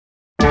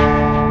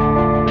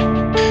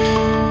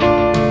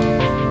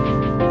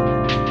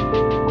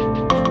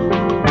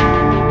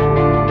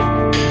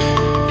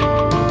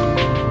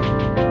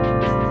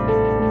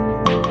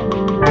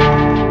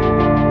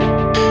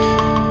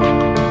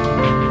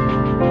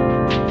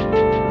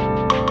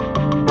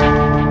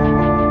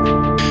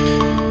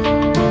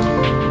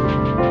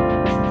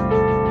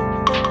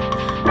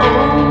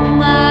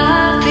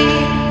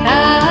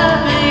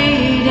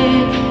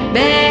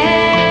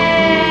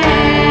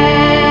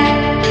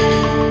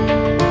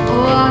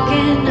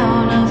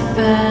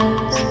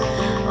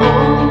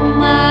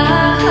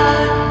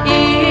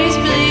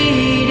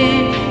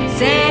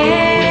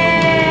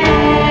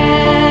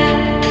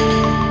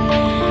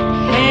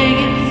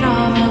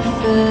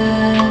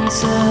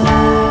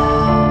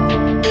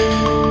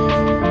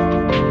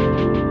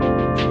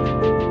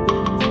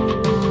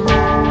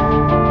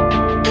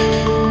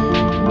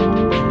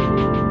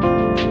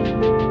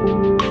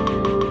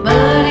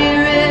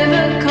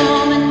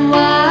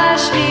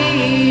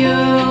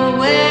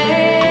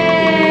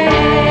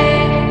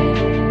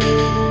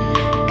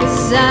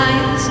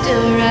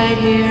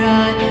right here.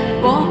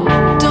 I won't,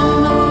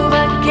 don't move,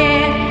 I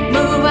can't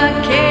move, I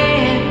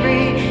can't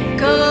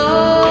recall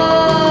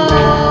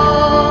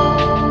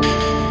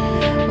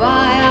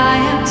why I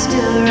am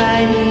still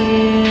right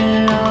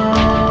here.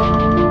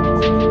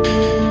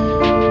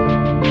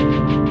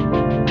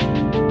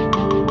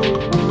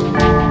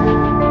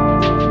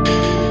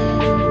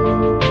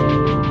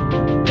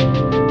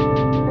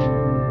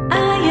 I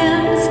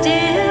am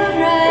still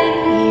right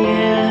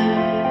here,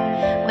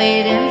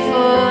 waiting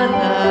for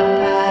the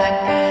back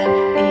at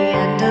the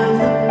end of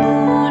the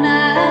moon.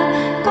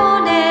 I'm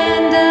gonna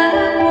end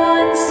up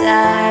one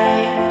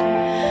side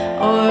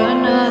or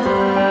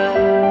another.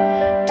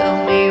 Tell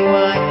me,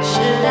 what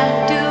should I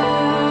do?